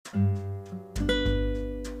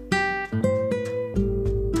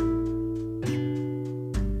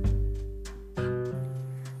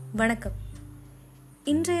வணக்கம்.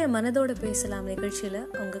 இன்றைய மனதோட பேசலாம் நிகழ்ச்சியில்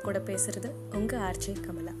உங்க கூட பேசுறது உங்க ஆர்ஜே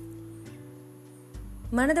கமலா.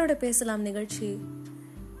 மனதோட பேசலாம் நிகழ்ச்சி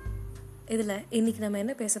இதில் இன்னைக்கு நம்ம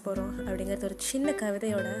என்ன பேச போறோம் அப்படிங்கிறது ஒரு சின்ன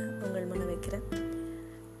கவிதையோட உங்கள் முன்ன வைக்கிறேன்.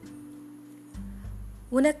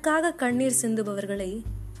 உனக்காக கண்ணீர் சிந்துபவர்களை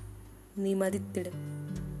நீ மதித்திடு.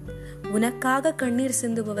 உனக்காக கண்ணீர்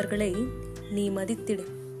சிந்துபவர்களை நீ மதித்திடு.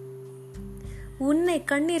 உன்னை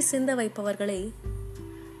கண்ணீர் சிந்த வைப்பவர்களை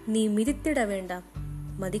நீ மிதித்திட வேண்டாம்,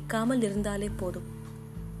 மதிக்காமல் இருந்தாலே போதும்.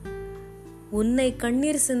 உன்னை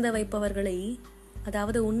கண்ணீர் சிந்த வைப்பவர்களை,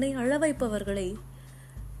 அதாவது உன்னை அழ வைப்பவர்களை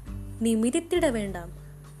நீ மிதித்திட வேண்டாம்,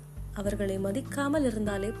 அவர்களை மதிக்காமல்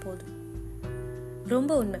இருந்தாலே போதும்.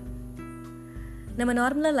 ரொம்ப உண்மை. நம்ம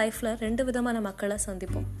நார்மலா லைஃப்ல 2 விதமான மக்களை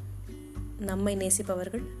சந்திப்போம். நம்மை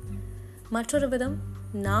நேசிப்பவர்கள், மற்றொரு விதம்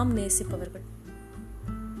நாம் நேசிப்பவர்கள்.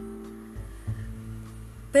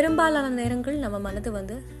 பெரும்பாலான நேரங்கள் நம்ம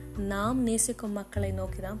மனது நாம் நேசிக்கும் மக்களை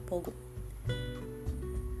நோக்கிதான் போகும்.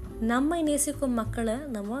 நம்மை நேசிக்கும் மக்களை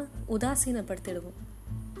நம்ம உதாசீனப்படுத்திடுவோம்.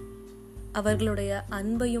 அவர்களுடைய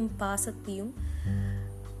அன்பையும் பாசத்தையும்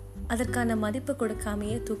அதற்கான மதிப்பு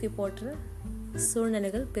கொடுக்காமையே தூக்கி போட்டு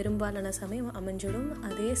சூழ்நிலைகள் பெரும்பாலான சமயம் அமைஞ்சிடும்.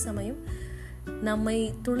 அதே சமயம் நம்மை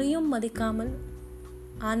துளியும் மதிக்காமல்,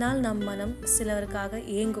 ஆனால் நம் மனம் சிலருக்காக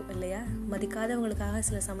ஏங்கும் இல்லையா? மதிக்காதவங்களுக்காக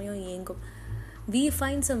சில சமயம் ஏங்கும். We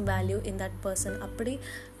find some value in that person. அப்படி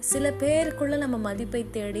சில பேருக்குள்ள நம்ம மதிப்பை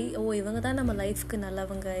தேடி, இவங்க தான் நம்ம லைஃப்க்கு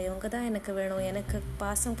நல்லவங்க, இவங்க தான் எனக்கு வேணும், எனக்கு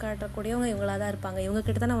பாசம் காட்டக்கூடியவங்க இவங்களா தான் இருப்பாங்க, இவங்க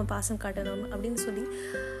கிட்ட தான் நம்ம பாசம் காட்டணும் அப்படின்னு சொல்லி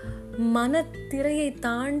மனத்திரையை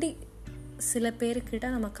தாண்டி சில பேருக்கிட்ட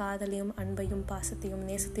நம்ம காதலையும் அன்பையும் பாசத்தையும்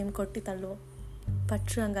நேசத்தையும் கொட்டி தள்ளுவோம்.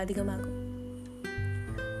 பற்று அங்கே அதிகமாகும்.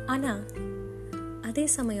 ஆனா அதே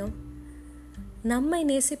சமயம் நம்மை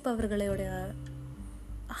நேசிப்பவர்களோட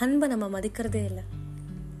அன்பை நம்ம மதிக்கிறதே இல்லை,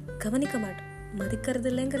 கவனிக்க மாட்டோம். மதிக்கிறது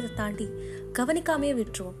இல்லைங்கிறத தாண்டி கவனிக்காமே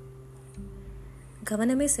விட்டுருவோம்,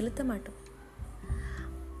 கவனமே செலுத்த மாட்டோம்.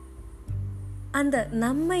 அந்த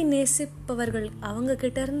நம்மை நேசிப்பவர்கள் அவங்க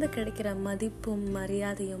கிட்ட இருந்து கிடைக்கிற மதிப்பும்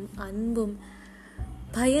மரியாதையும் அன்பும்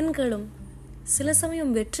பயன்களும் சில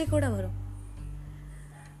சமயம் வெற்றி கூட வரும்.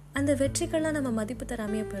 அந்த வெற்றிகள்லாம் நம்ம மதிப்பு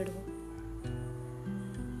தராமையே போயிடுவோம்.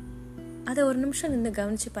 அதை ஒரு நிமிஷம் நின்று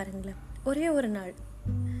கவனிச்சு பாருங்களேன். ஒரே ஒரு நாள்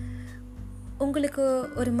உங்களுக்கு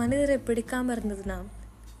ஒரு மனிதரை பிடிக்காம இருந்ததுன்னா,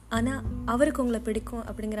 ஆனா அவருக்கு உங்களை பிடிக்கும்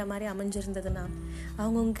அப்படிங்கிற மாதிரி அமைஞ்சிருந்ததுன்னா,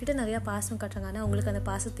 அவங்க உங்ககிட்ட நிறைய பாசம் காட்டுறாங்க, ஆனா உங்களுக்கு அந்த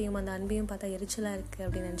பாசத்தையும் அந்த அன்பையும் பார்த்தா எரிச்சலா இருக்கு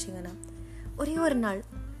அப்படின்னு நினைச்சீங்கன்னா, ஒரே ஒரு நாள்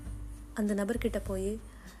அந்த நபர்கிட்ட போய்,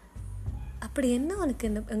 அப்படி என்ன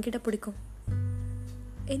உனக்கு என்கிட்ட பிடிக்கும்,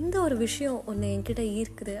 எந்த ஒரு விஷயம் உன்னை என்கிட்ட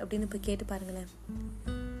ஈர்க்குது அப்படின்னு போய் கேட்டு பாருங்களேன்.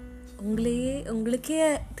 உங்களுக்கே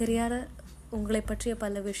தெரியாத உங்களை பற்றிய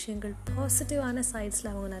பல விஷயங்கள், பாசிட்டிவான சைட்ஸில்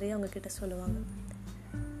அவங்க நிறைய உங்ககிட்ட சொல்லுவாங்க.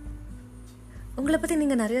 உங்களை பற்றி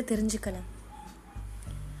நீங்கள் நிறைய தெரிஞ்சுக்கலாம்.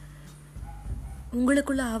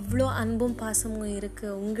 உங்களுக்குள்ள அவ்வளோ அன்பும் பாசமும் இருக்கு.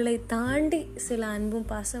 உங்களை தாண்டி சில அன்பும்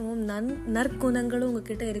பாசமும் நற்குணங்களும்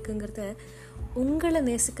உங்ககிட்ட இருக்குங்கிறத உங்களை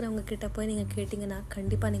நேசிக்கிறவங்க கிட்ட போய் நீங்கள் கேட்டிங்கன்னா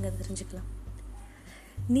கண்டிப்பாக நீங்கள் தெரிஞ்சுக்கலாம்.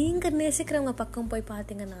 நீங்கள் நேசிக்கிறவங்க பக்கம் போய்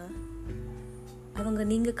பார்த்தீங்கன்னா அவங்க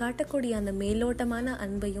நீங்கள் காட்டக்கூடிய அந்த மேலோட்டமான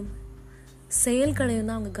அன்பையும் செயல்களையும்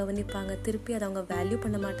தான் அவங்க கவனிப்பாங்க. திருப்பி அதை அவங்க வேல்யூ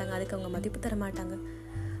பண்ண மாட்டாங்க, அதுக்கு அவங்க மதிப்பு தர மாட்டாங்க.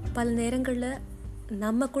 பல நேரங்களில்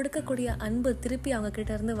நம்ம கொடுக்கக்கூடிய அன்பு திருப்பி அவங்க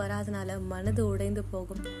கிட்ட இருந்து வராதனால மனது உடைந்து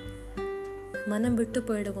போகும், மனம் விட்டு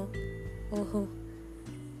போயிடுவோம். ஓஹோ,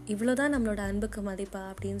 இவ்வளோதான் நம்மளோட அன்புக்கு மதிப்பா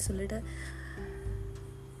அப்படின்னு சொல்லிட்டு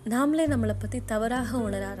நாமளே நம்மளை பற்றி தவறாக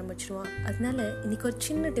உணர ஆரம்பிச்சிருவோம். அதனால இன்னைக்கு ஒரு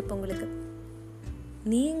சின்ன டிப் உங்களுக்கு.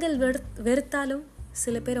 நீங்கள் வெறுத்தாலும்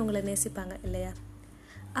சில பேர் உங்களை நேசிப்பாங்க இல்லையா?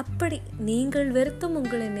 அப்படி நீங்கள் வெறுத்தும்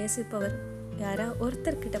உங்களை நேசிப்பவர் யாரா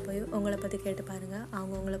ஒருத்தர்கிட்ட போய் உங்களை பற்றி கேட்டு பாருங்க.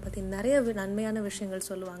 அவங்க உங்களை பற்றி நிறைய நன்மையான விஷயங்கள்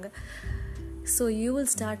சொல்லுவாங்க. So you will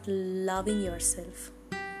start loving your self.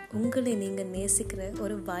 உங்களை நீங்கள் நேசிக்கிற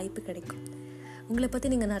ஒரு வாய்ப்பு கிடைக்கும், உங்களை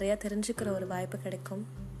பற்றி நீங்கள் நிறையா தெரிஞ்சுக்கிற ஒரு வாய்ப்பு கிடைக்கும்.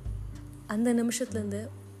 அந்த நிமிஷத்துலேருந்து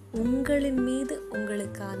உங்களின் மீது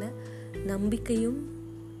உங்களுக்கான நம்பிக்கையும்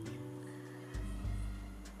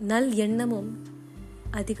நல் எண்ணமும்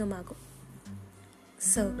அதிகமாகும்.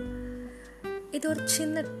 ஸோ இது ஒரு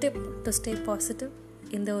சின்ன டிப் டு ஸ்டே பாசிட்டிவ்.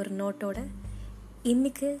 இந்த ஒரு நோட்டோட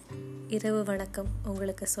இன்னைக்கு இரவு வணக்கம்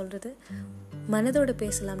உங்களுக்கு சொல்றது மனதோடு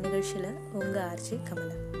பேசலாம் நிகழ்ச்சியில் உங்க ஆர்ஜே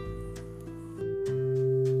கமலா.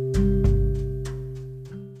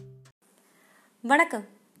 வணக்கம்,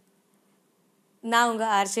 நான் உங்க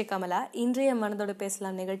ஆர்ஜே கமலா. இன்றைய மனதோடு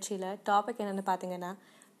பேசலாம் நிகழ்ச்சியில் டாபிக் என்னன்னு பார்த்தீங்கன்னா,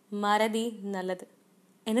 மறதி நல்லது.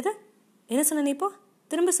 என்ன சொன்ன நீ? இப்போ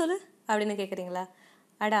திரும்ப சொல்லு அப்படின்னு கேட்குறீங்களா?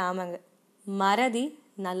 அட ஆமாங்க, மறதி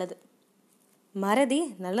நல்லது. மறதி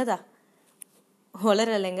நல்லதா?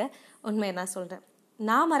 உளறலைங்க, உண்மையை நான் சொல்கிறேன்.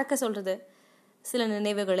 நான் மறக்க சொல்றது சில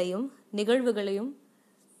நினைவுகளையும் நிகழ்வுகளையும்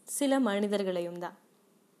சில மனிதர்களையும் தான்.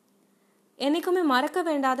 என்னைக்குமே மறக்க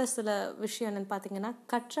வேண்டாத சில விஷயம் என்னன்னு பார்த்தீங்கன்னா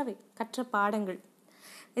கற்ற பாடங்கள்.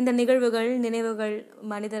 இந்த நிகழ்வுகள் நினைவுகள்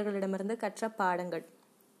மனிதர்களிடமிருந்து கற்ற பாடங்கள்.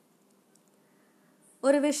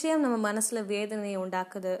 ஒரு விஷயம் நம்ம மனசுல வேதனையை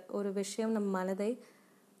உண்டாக்குது, ஒரு விஷயம் நம்ம மனதை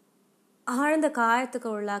ஆழ்ந்த காயத்துக்கு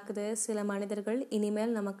உள்ளாக்குது. சில மனிதர்கள்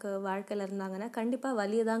இனிமேல் நமக்கு வாழ்க்கையில் இருந்தாங்கன்னா கண்டிப்பாக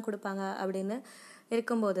வலியை தான் கொடுப்பாங்க அப்படின்னு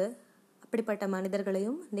இருக்கும்போது அப்படிப்பட்ட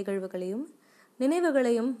மனிதர்களையும் நிகழ்வுகளையும்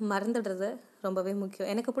நினைவுகளையும் மறந்துடுறது ரொம்பவே முக்கியம்.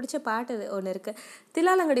 எனக்கு பிடிச்ச பாட்டு ஒன்று இருக்குது.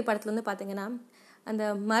 தில்லாலங்கடி படத்துலேருந்து பார்த்தீங்கன்னா அந்த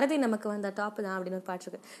மறதி நமக்கு வந்த டாப்பு தான் அப்படின்னு ஒரு பாட்டு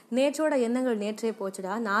இருக்கு. நேற்றோட எண்ணங்கள் நேற்றே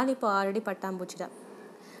போச்சுடா, நான் இப்போ ஆல்ரெடி பட்டாம்பூச்சிடா,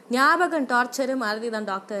 ஞாபகம் டார்ச்சரு, மறதி தான்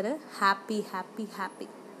டாக்டரு, ஹாப்பி ஹாப்பி ஹாப்பி,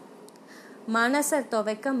 மனசை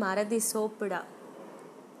துவைக்க மறதி சோப்புடா.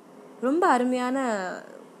 ரொம்ப அருமையான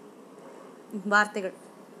வார்த்தைகள்.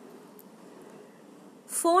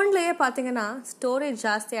 ஃபோன்லேயே பார்த்தீங்கன்னா ஸ்டோரேஜ்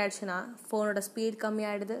ஜாஸ்தி ஆயிடுச்சுன்னா ஃபோனோட ஸ்பீட்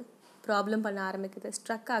கம்மியாயிடுது, ப்ராப்ளம் பண்ண ஆரம்பிக்குது,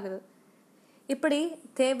 ஸ்ட்ரக் ஆகுது. இப்படி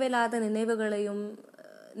தேவையில்லாத நினைவுகளையும்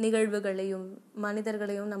நிகழ்வுகளையும்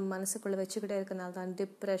மனிதர்களையும் நம்ம மனசுக்குள்ளே வச்சுக்கிட்டே இருக்கனால தான்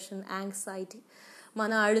டிப்ரெஷன், ஆங்ஸைட்டி,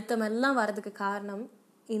 மன அழுத்தம் எல்லாம் வர்றதுக்கு காரணம்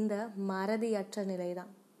இந்த மறதியற்ற நிலை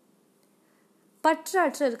தான்.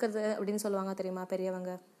 பற்றற்று இருக்கிறது அப்படின்னு சொல்லுவாங்க தெரியுமா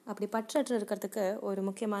பெரியவங்க. அப்படி பற்றற்று இருக்கிறதுக்கு ஒரு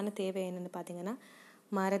முக்கியமான தேவை என்னன்னு பார்த்தீங்கன்னா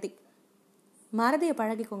மறதியை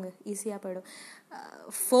பழகிக்கோங்க, ஈஸியாக போயிடும்.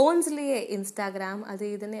 ஃபோன்ஸ்லேயே இன்ஸ்டாகிராம் அது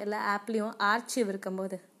இதுன்னு எல்லா ஆப்லேயும் ஆர்ச்சிவ்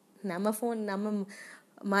இருக்கும்போது நம்ம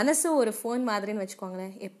மனசு ஒரு ஃபோன் மாதிரின்னு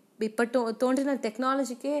வச்சுக்கோங்களேன். இப்போ தோன்றின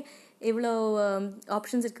டெக்னாலஜிக்கே இவ்வளோ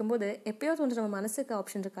ஆப்ஷன்ஸ் இருக்கும்போது எப்பயோ தோன்ற நம்ம மனசுக்கு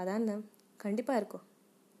ஆப்ஷன் இருக்காதான்னு கண்டிப்பாக இருக்கும்.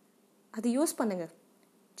 அது யூஸ் பண்ணுங்க,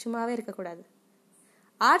 சும்மாவே இருக்கக்கூடாது.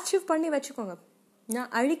 ஆர்ச்சிவ் பண்ணி வச்சுக்கோங்க.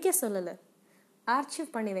 நான் அழிக்க சொல்லலை, ஆர்ச்சிவ்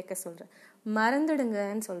பண்ணி வைக்க சொல்கிறேன்.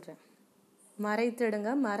 மறந்துடுங்கன்னு சொல்கிறேன்,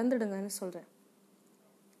 மறந்துடுங்கன்னு சொல்கிறேன்.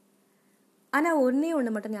 ஆனால்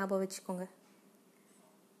ஒன்று மட்டும் ஞாபகம் வச்சுக்கோங்க.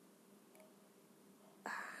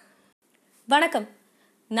 வணக்கம்,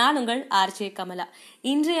 நான் உங்கள் ஆர்ஜே கமலா.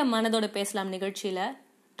 இன்றைய மனதோடு பேசலாம் நிகழ்ச்சியில்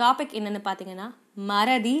டாபிக் என்னன்னு பார்த்தீங்கன்னா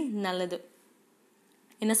மறதி நல்லது.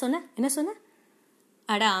 என்ன சொன்ன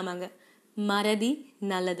அட ஆமாங்க, மறதி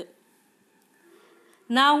நல்லது.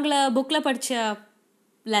 நான் உங்களை புக்கில் படித்த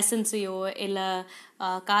லெசன்ஸையோ இல்லை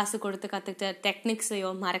காசு கொடுத்து கற்றுக்கிட்ட டெக்னிக்ஸையோ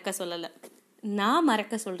மறக்க சொல்லலை. நான்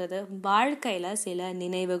மறக்க சொல்கிறது வாழ்க்கையில் சில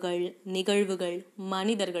நினைவுகள், நிகழ்வுகள்,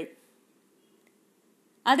 மனிதர்கள்.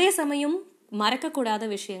 அதே சமயம் மறக்கக்கூடாத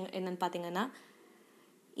விஷயம் என்னன்னு பார்த்தீங்கன்னா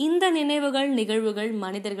இந்த நினைவுகள், நிகழ்வுகள்,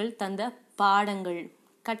 மனிதர்கள் தந்த பாடங்கள்,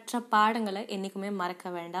 கற்ற பாடங்களை என்றைக்குமே மறக்க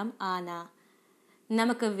வேண்டாம். ஆனால்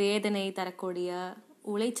நமக்கு வேதனை தரக்கூடிய,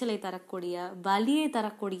 உளைச்சலை தரக்கூடிய, வலியை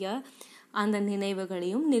தரக்கூடிய அந்த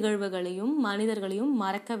நினைவுகளையும் நிகழ்வுகளையும் மனிதர்களையும்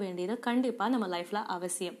மறக்க வேண்டியது கண்டிப்பாக நம்ம லைஃப்பில்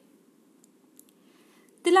அவசியம்.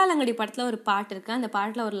 தில்லாலங்கடி படத்தில் ஒரு பாட்டு இருக்கு. அந்த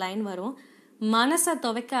பாட்டில் ஒரு லைன் வரும், மனசை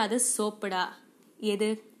துவைக்காது சோப்புடா. எது?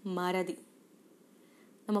 மறதி.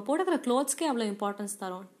 நம்ம போட்டுக்கிற க்ளோத்ஸ்க்கே அவ்வளோ இம்பார்ட்டன்ஸ்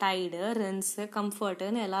தரோம். டைடு, ரின்ஸு,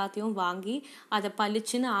 கம்ஃபர்ட்டுன்னு எல்லாத்தையும் வாங்கி அதை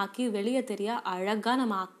பளிச்சுன்னு ஆக்கி வெளியே தெரிய அழகாக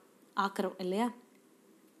நம்ம ஆக்குறோம் இல்லையா?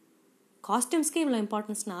 காஸ்டியூம்ஸ்க்கே இவ்வளோ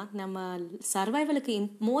இம்பார்ட்டன்ஸ்னா நம்ம சர்வைவலுக்கு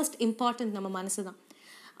மோஸ்ட் இம்பார்ட்டன்ட் நம்ம மனசு தான்.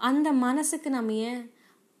 அந்த மனசுக்கு நம்ம ஏன்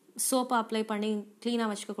சோப்பை அப்ளை பண்ணி க்ளீனாக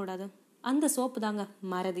வச்சுக்கக்கூடாது? அந்த சோப்பு தாங்க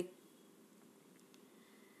மறதி.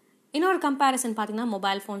 இன்னொரு கம்பேரிசன் பார்த்தீங்கன்னா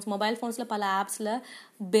மொபைல் ஃபோன்ஸில் பல ஆப்ஸில்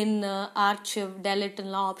பின்னு, ஆர்ச்சிவ்,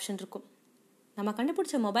 டெலிட்லாம் ஆப்ஷன் இருக்கும். நம்ம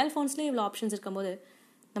கண்டுபிடிச்ச மொபைல் ஃபோன்ஸ்லேயே இவ்வளோ ஆப்ஷன்ஸ் இருக்கும்போது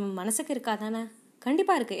நம்ம மனசுக்கு இருக்காதானே?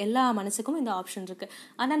 கண்டிப்பாக இருக்குது. எல்லா மனசுக்கும் இந்த ஆப்ஷன் இருக்குது.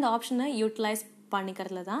 ஆனால் அந்த ஆப்ஷனை யூட்டிலைஸ்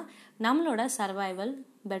பண்ணிக்கிறதுல தான் நம்மளோட சர்வைவல்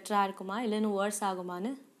பெட்டராக இருக்குமா இல்லைன்னு வேர்ஸ் ஆகுமான்னு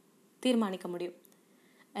தீர்மானிக்க முடியும்.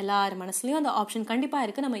 எல்லார் மனசுலையும் அந்த ஆப்ஷன் கண்டிப்பாக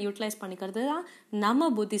இருக்குது. நம்ம யூட்டிலைஸ் பண்ணிக்கிறது தான் நம்ம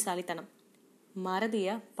புத்திசாலித்தனம்.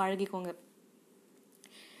 மறதியை பழகிக்கோங்க.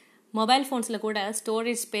 மொபைல் ஃபோன்ஸில் கூட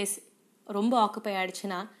ஸ்டோரேஜ் ஸ்பேஸ் ரொம்ப ஆக்குப்பை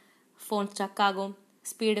ஆகிடுச்சுன்னா ஃபோன் ஸ்ட்ரக் ஆகும்,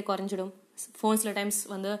 ஸ்பீடு குறைஞ்சிடும், ஃபோன் சில டைம்ஸ்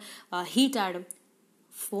ஹீட் ஆகிடும்.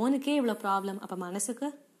 ஃபோனுக்கே இவ்வளோ ப்ராப்ளம், அப்போ மனசுக்கு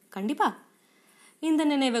கண்டிப்பாக இந்த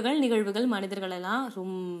நினைவுகள், நிகழ்வுகள், மனிதர்கள் எல்லாம்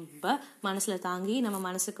ரொம்ப மனசில் தாங்கி நம்ம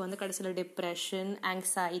மனசுக்கு கடைசியில் டிப்ரெஷன்,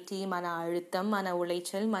 ஆங்ஸைட்டி, மன அழுத்தம், மன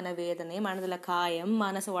உளைச்சல், மன வேதனை, மனதில் காயம்,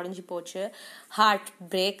 மனசு உடஞ்சி போச்சு, ஹார்ட்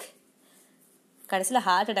பிரேக், கடைசியில்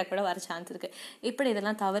ஹார்ட் அட்டாக் கூட வர சான்ஸ் இருக்குது. இப்படி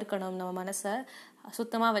இதெல்லாம் தவிர்க்கணும், நம்ம மனசை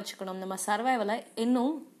சுத்தமாக வச்சுக்கணும், நம்ம சர்வைவலை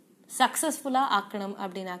இன்னும் சக்ஸஸ்ஃபுல்லாக ஆக்கணும்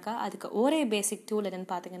அப்படின்னாக்கா அதுக்கு ஒரே பேசிக் டூல்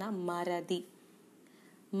என்னன்னு பார்த்தீங்கன்னா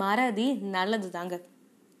மறதி நல்லது தாங்க.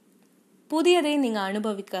 புதியதை நீங்கள்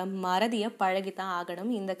அனுபவிக்க மறதியை பழகித்தான்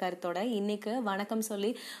ஆகணும். இந்த கருத்தோட இன்னைக்கு வணக்கம்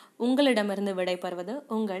சொல்லி உங்களிடமிருந்து விடைபெறுவது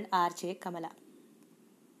உங்கள் ஆர்ஜே கமலா.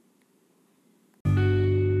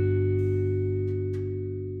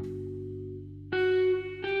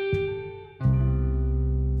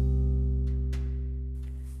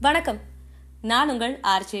 வணக்கம், நான் உங்கள்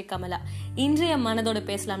ஆர்ஜே கமலா. இன்றைய மனதோட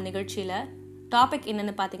பேசலாம் நிகழ்ச்சியில டாபிக்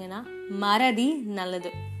என்னன்னு பாத்தீங்கன்னா, மறதி நல்லது.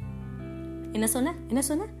 என்ன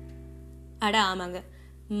சொன்ன? அட ஆமாங்க,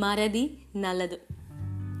 மறதி நல்லது.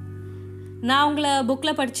 நான் உங்களை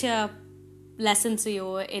புக்ல படிச்ச லெசன்ஸையோ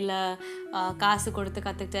இல்ல காசு கொடுத்து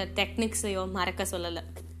கத்துக்கிட்ட டெக்னிக்ஸையோ மறக்க சொல்லல.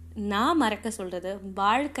 நான் மறக்க சொல்றது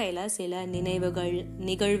வாழ்க்கையில சில நினைவுகள்,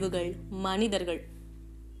 நிகழ்வுகள், மனிதர்கள்.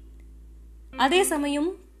 அதே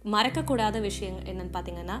சமயம் மறக்கக்கூடாத விஷயம் என்னன்னு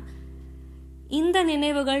பாத்தீங்கன்னா, இந்த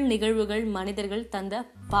நினைவுகள், நிகழ்வுகள், மனிதர்கள் தந்த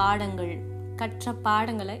பாடங்கள், கற்ற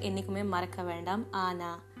பாடங்களை என்னைக்குமே மறக்க வேண்டாம். ஆனா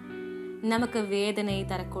நமக்கு வேதனை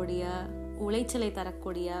தரக்கூடிய, உளைச்சலை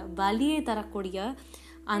தரக்கூடிய, வலியை தரக்கூடிய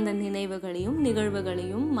அந்த நினைவுகளையும்,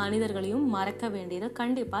 நிகழ்வுகளையும், மனிதர்களையும் மறக்க வேண்டியது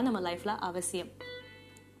கண்டிப்பா நம்ம லைஃப்ல அவசியம்.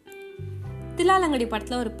 தில்லாலங்கடி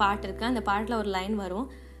படத்துல ஒரு பாட்டு இருக்கு. அந்த பாட்டுல ஒரு லைன் வரும்,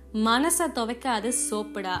 மனசை துவைக்காது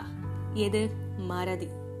சோப்புடா, எது? மறதி.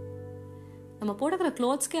 நம்ம போடுற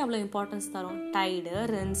க்ளோத்ஸ்க்கே அவ்வளோ இம்பார்ட்டன்ஸ் தரோம். டைடு,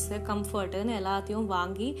 ரின்ஸு, கம்ஃபர்ட்டுன்னு எல்லாத்தையும்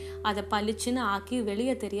வாங்கி அதை பளிச்சுன்னு ஆக்கி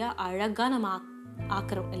வெளியே தெரிய அழகா நம்ம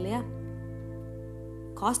ஆக்குறோம் இல்லையா?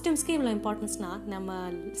 காஸ்டியூம்ஸ்க்கே இவ்வளோ இம்பார்ட்டன்ஸ்னா நம்ம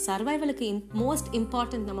சர்வைவலுக்கு மோஸ்ட்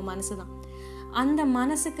இம்பார்ட்டன்ட் நம்ம மனசு தான். அந்த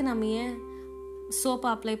மனசுக்கு நம்ம ஏன்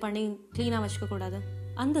சோப்பை அப்ளை பண்ணி க்ளீனாக வச்சுக்க கூடாது?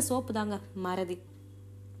 அந்த சோப்பு தாங்க மறதி.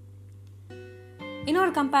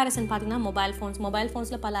 இன்னொரு கம்பேரிசன் பார்த்தீங்கன்னா, மொபைல்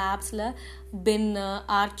ஃபோன்ஸில் பல ஆப்ஸில் பின்,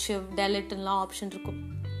 ஆர்ச்சிவ், டெலிட்லாம் ஆப்ஷன் இருக்கும்.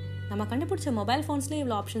 நம்ம கண்டுபிடிச்ச மொபைல் ஃபோன்ஸ்லேயே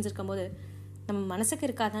இவ்வளோ ஆப்ஷன்ஸ் இருக்கும்போது நம்ம மனசுக்கு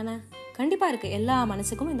இருக்காதானே? கண்டிப்பாக இருக்குது. எல்லா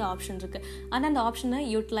மனசுக்கும் இந்த ஆப்ஷன் இருக்குது. ஆனால் அந்த ஆப்ஷனை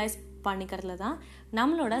யூட்டிலைஸ் பண்ணிக்கிறதுல தான்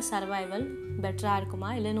நம்மளோட சர்வைவல் பெட்டராக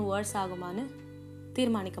இருக்குமா இல்லைன்னு வேர்ஸ் ஆகுமான்னு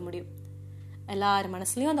தீர்மானிக்க முடியும். எல்லார்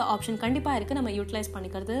மனசுலையும் அந்த ஆப்ஷன் கண்டிப்பாக இருக்குது. நம்ம யூட்டிலைஸ்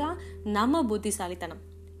பண்ணிக்கிறது தான் நம்ம புத்திசாலித்தனம்.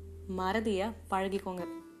 மறதியை பழகிக்கோங்க.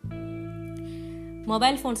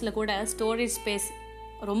 மொபைல் ஃபோன்ஸில் கூட ஸ்டோரேஜ் ஸ்பேஸ்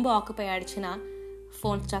ரொம்ப ஆக்குப்பை ஆகிடுச்சுன்னா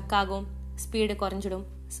ஃபோன் ஸ்ட்ரக் ஆகும், ஸ்பீடு குறைஞ்சிடும்,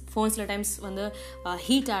 ஃபோன் சில டைம்ஸ்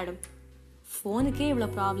ஹீட் ஆகிடும். ஃபோனுக்கே இவ்வளோ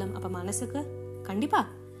ப்ராப்ளம், அப்போ மனசுக்கு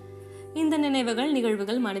கண்டிப்பாக இந்த நினைவுகள்,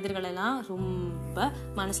 நிகழ்வுகள், மனிதர்கள் எல்லாம் ரொம்ப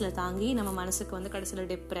மனசில் தாங்கி நம்ம மனசுக்கு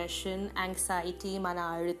கடைசியில் டிப்ரெஷன், ஆங்ஸைட்டி, மன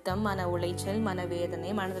அழுத்தம், மன உளைச்சல், மன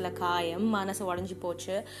வேதனை, மனதில் காயம், மனசு உடஞ்சி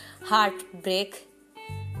போச்சு, ஹார்ட் பிரேக்,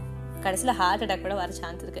 கடைசியில் ஹார்ட் அட்டாக் கூட வர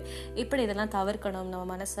சான்ஸ் இருக்குது. இப்படி இதெல்லாம் தவிர்க்கணும், நம்ம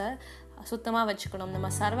மனசை சுத்தமாக வச்சுக்கணும், நம்ம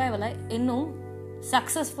சர்வைவலை இன்னும்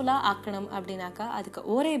சக்ஸஸ்ஃபுல்லாக ஆக்கணும் அப்படின்னாக்கா அதுக்கு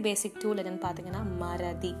ஒரே பேசிக் டூல் என்னன்னு பார்த்தீங்கன்னா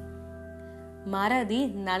மறதி. மறதி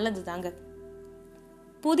நல்லது தாங்க.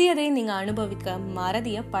 புதியதை நீங்கள் அனுபவிக்க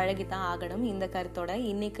மறதியை பழகித்தான் ஆகணும். இந்த கருத்தோட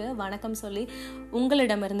இன்னைக்கு வணக்கம் சொல்லி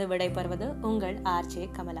உங்களிடமிருந்து விடைபெறுவது உங்கள் ஆர்ஜே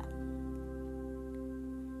கமலா.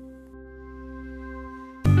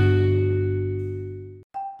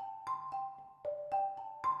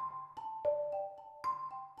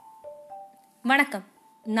 வணக்கம்,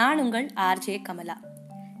 நான் உங்கள் ஆர்ஜே கமலா.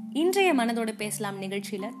 இன்றைய மனதோடு பேசலாம்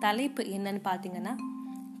நிகழ்ச்சியில தலைப்பு என்னன்னு பாத்தீங்கன்னா,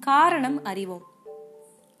 காரணம் அறிவோம்.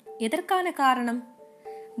 எதற்கான காரணம்?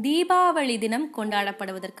 தீபாவளி தினம்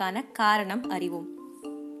கொண்டாடப்படுவதற்கான காரணம் அறிவோம்.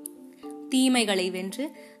 தீமைகளை வென்று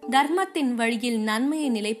தர்மத்தின் வழியில் நன்மையை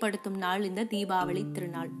நிலைப்படுத்தும் நாள் இந்த தீபாவளி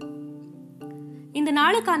திருநாள். இந்த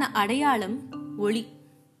நாளுக்கான அடையாளம் ஒளி.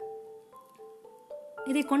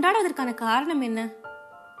 இதை கொண்டாடுவதற்கான காரணம் என்ன?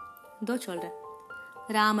 இதோ சொல்றேன்.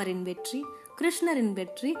 ராமரின் வெற்றி, கிருஷ்ணரின்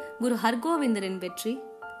வெற்றி, குரு ஹர்கோவிந்தரின் வெற்றி,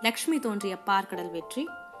 லக்ஷ்மி தோன்றிய பார்க்கடல் வெற்றி,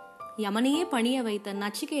 யமனையே பணிய வைத்த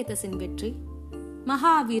நச்சிகேதஸின் வெற்றி,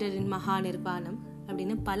 மகாவீரரின் மகா நிர்வாணம்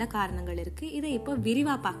அப்படின்னு பல காரணங்கள் இருக்கு. இதை இப்போ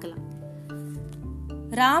விரிவா பார்க்கலாம்.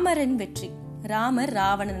 ராமரின் வெற்றி. ராமர்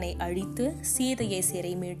ராவணனை அழித்து சீதையை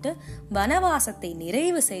சிறை மீட்டு வனவாசத்தை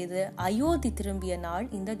நிறைவு செய்து அயோத்தி திரும்பிய நாள்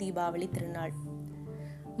இந்த தீபாவளி திருநாள்.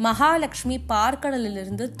 மகாலட்சுமி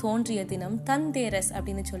பார்க்கடலிலிருந்து தோன்றிய தினம் தந்தேரஸ்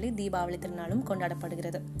அப்படின்னு சொல்லி தீபாவளி திருநாளும்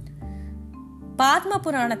கொண்டாடப்படுகிறது. பாத்ம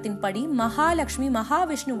புராணத்தின் படி மகாலட்சுமி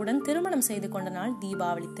மகாவிஷ்ணுவுடன் திருமணம் செய்து கொண்ட நாள்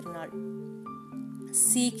தீபாவளி திருநாள்.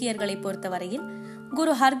 சீக்கியர்களை பொறுத்தவரையில்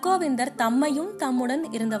குரு ஹர்கோவிந்தர் தம்மையும் தம்முடன்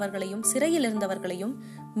இருந்தவர்களையும் சிறையில் இருந்தவர்களையும்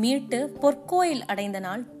மீட்டு பொற்கோயில் அடைந்த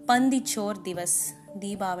நாள் பந்திச்சோர் திவஸ்.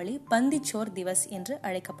 தீபாவளி பந்திச்சோர் திவஸ் என்று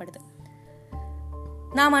அழைக்கப்படுது.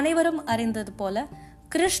 நாம் அனைவரும் அறிந்தது போல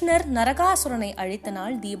கிருஷ்ணர் நரகாசுரனை அழித்த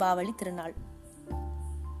நாள் தீபாவளி திருநாள்.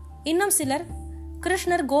 இன்னும் சிலர்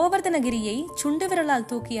கிருஷ்ணர் கோவர்தனகிரியை சுண்டு விரலால்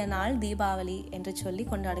தூக்கிய நாள் தீபாவளி என்று சொல்லி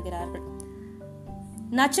கொண்டாடுகிறார்கள்.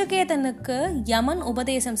 நச்சிகேதனுக்கு யமன்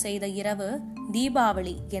உபதேசம் செய்த இரவு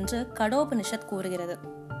தீபாவளி என்று கடோபனிஷத் கூறுகிறது.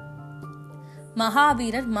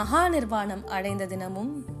 மகாவீரர் மகா நிர்வாணம் அடைந்த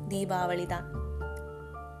தினமும் தீபாவளி தான்.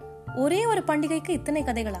 ஒரே ஒரு பண்டிகைக்கு இத்தனை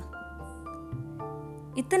கதைகளா?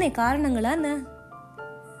 இத்தனை காரணங்களா?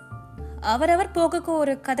 அவரவர் போக்குக்கு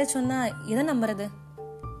ஒரு கதை சொன்னா எதை நம்புறது?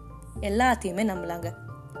 எல்லாத்தையுமே நம்பலாங்க.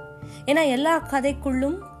 ஏன்னா எல்லா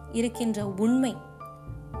கதைக்குள்ளும் இருக்கின்ற உண்மை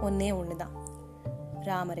ஒன்னே ஒண்ணுதான்.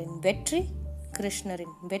 ராமரின் வெற்றி,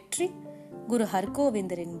 கிருஷ்ணரின் வெற்றி, குரு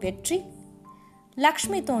ஹர்கோவிந்தரின் வெற்றி,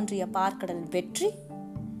 லக்ஷ்மி தோன்றிய பார்க்கடல் வெற்றி,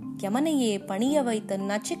 யமனையே பணிய வைத்த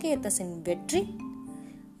நச்சிகேதசின் வெற்றி,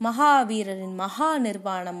 மகாவீரரின் மகா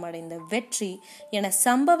நிர்வாணம் அடைந்த வெற்றி என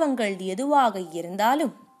சம்பவங்கள் எதுவாக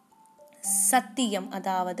இருந்தாலும் சத்தியம்,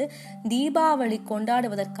 அதாவது தீபாவளி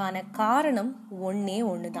கொண்டாடுவதற்கான காரணம் ஒன்னே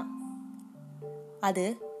ஒண்ணுதான். அது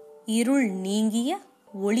இருள் நீங்கிய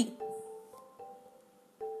ஒளி.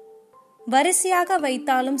 வரிசையாக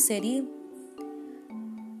வைத்தாலும் சரி,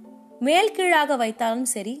 மேல் கீழாக வைத்தாலும்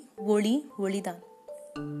சரி, ஒளி ஒளிதான்.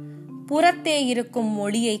 புறத்தே இருக்கும்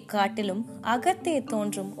ஒளியை காட்டிலும் அகத்தே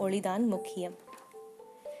தோன்றும் ஒளிதான் முக்கியம்.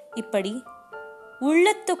 இப்படி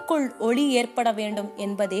உள்ளத்துக்குள் ஒளி ஏற்பட வேண்டும்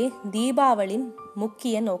என்பதே தீபாவளியின்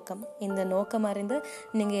முக்கிய நோக்கம். இந்த நோக்கம் அறிந்து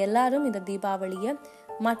நீங்க எல்லாரும் இந்த தீபாவளியை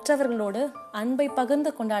மற்றவர்களோடு அன்பை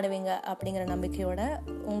பகிர்ந்து கொண்டாடுவீங்க அப்படிங்கிற நம்பிக்கையோட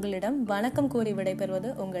உங்களிடம் வணக்கம் கூறி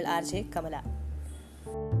விடைபெறுவது உங்கள் ஆர்ஜே கமலா.